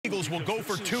Eagles will go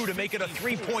for two to make it a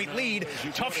 3-point lead.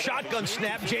 Tough shotgun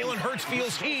snap. Jalen Hurts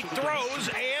feels heat, throws,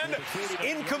 and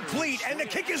incomplete. And the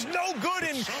kick is no good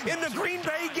in the Green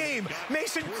Bay game.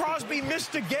 Mason Crosby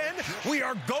missed again. We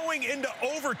are going into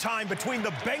overtime between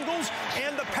the Bengals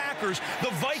and the Packers.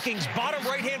 The Vikings, bottom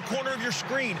right-hand corner of your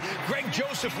screen. Greg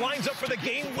Joseph lines up for the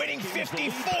game-winning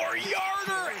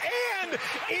 54-yarder, and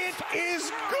it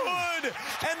is good.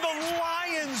 And the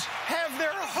Lions have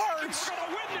their hearts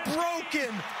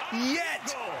broken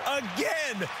yet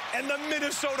again. And the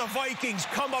Minnesota Vikings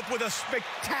come up with a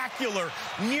spectacular,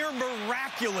 near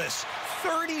miraculous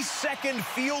 30-second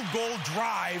field goal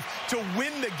drive to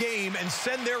win the game and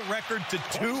send their record to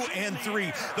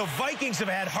 2-3. The Vikings have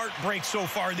had heartbreak so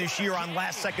far this year on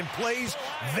last-second plays.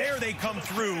 There they come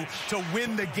through to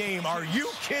win the game. Are you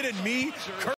kidding me?